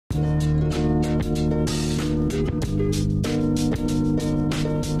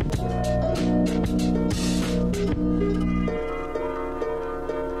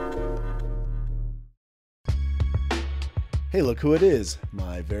Hey, look who it is.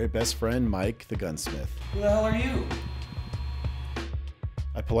 My very best friend, Mike the gunsmith. Who the hell are you?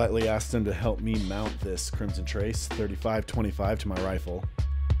 I politely asked him to help me mount this Crimson Trace 35-25 to my rifle.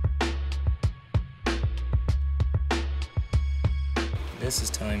 This is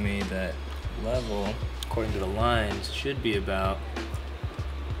telling me that level, according to the lines, should be about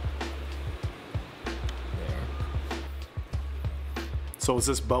there. So is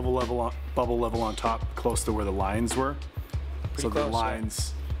this bubble level on top close to where the lines were? Pretty So close, the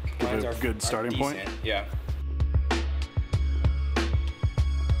lines give Lines a good starting point? decent, yeah.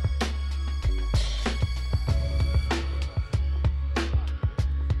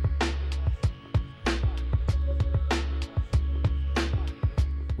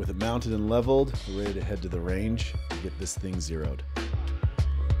 With it mounted and leveled, we're ready to head to the range and get this thing zeroed.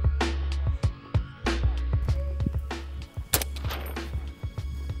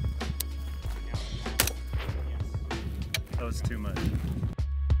 That was too much.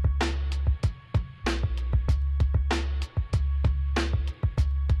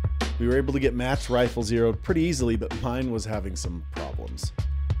 We were able to get Matt's rifle zeroed pretty easily, but mine was having some problems.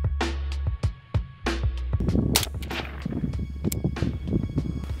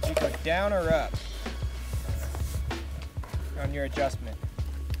 You go down or up on your adjustment.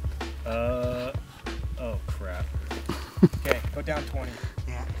 Oh crap. Okay, go down 20.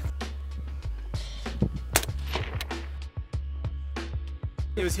 Yeah.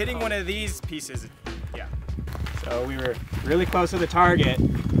 It was hitting one of these pieces. Yeah. So we were really close to the target,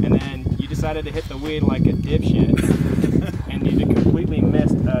 and then you decided to hit the weed like a dipshit, and you completely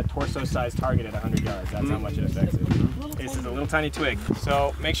missed a torso-sized target at 100 yards. That's how much it affects it. This is a little tiny twig.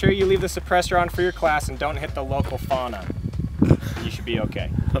 So make sure you leave the suppressor on for your class and don't hit the local fauna. You should be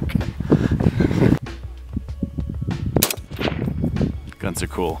okay. Okay. Guns are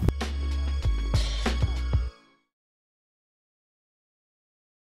cool.